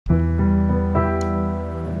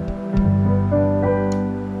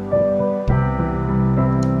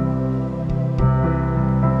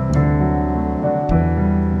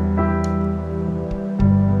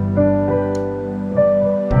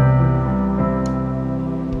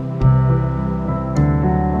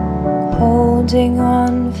holding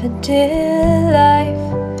on for dear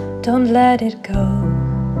life, don't let it go.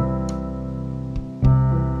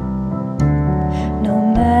 No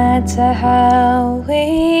matter how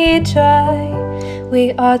we try,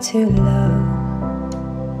 we are too low.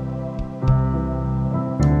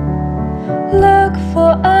 Look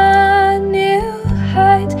for a new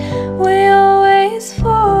height, we always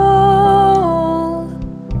fall.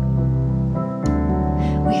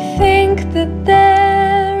 We think that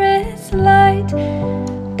there is light,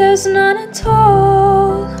 there's none at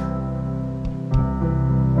all.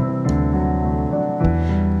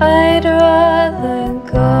 I'd rather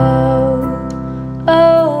go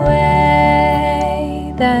away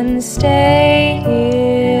than stay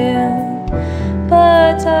here,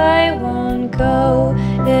 but I won't go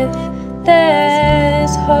if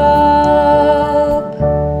there's hope,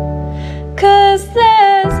 'cause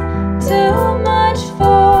there's too much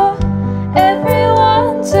for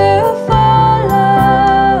everyone to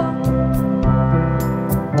follow.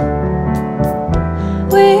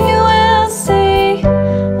 We will see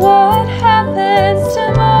what happens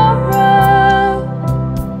tomorrow.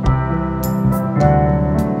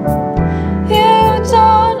 You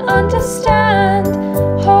don't understand,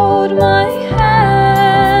 hold my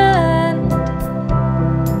hand.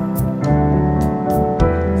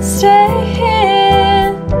 Stay here,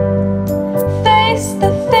 face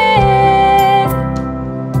the fear.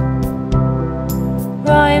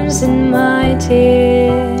 Rhymes in my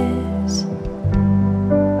tears.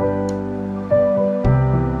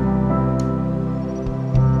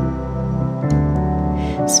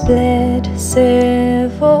 Split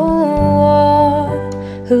civil war,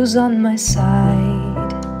 who's on my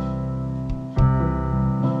side?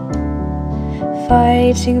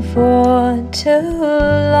 Fighting for too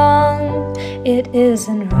long, it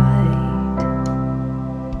isn't right.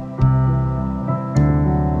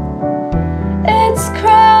 It's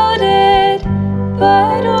crowded,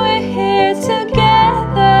 but we're here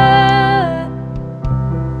together.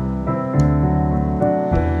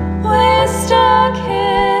 We're stuck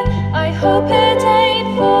here, I hope it ain't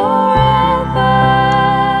forever.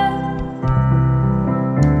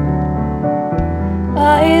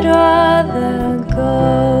 I'd rather go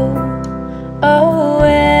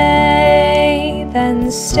away than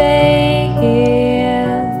stay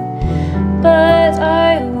here, but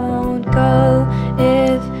I won't go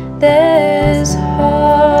if there's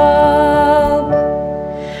hope,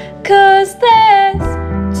 'cause there's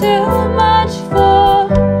too much for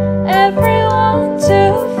everyone to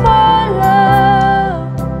follow.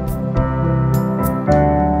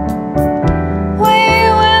 We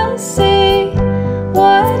will see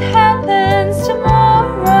what happens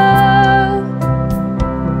tomorrow.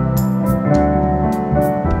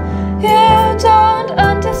 You don't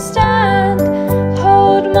understand,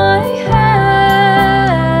 hold my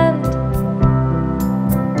hand.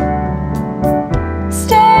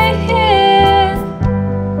 Stay here,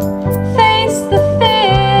 face the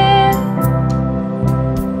fear.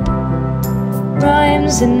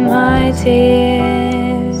 Rhymes in my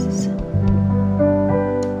tears.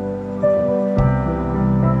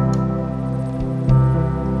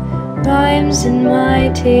 Rhymes in my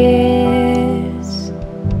tears.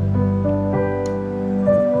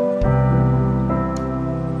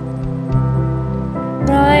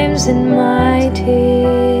 Rhymes in my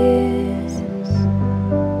tears.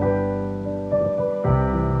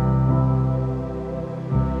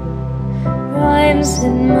 Rhymes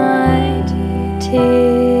in my tears.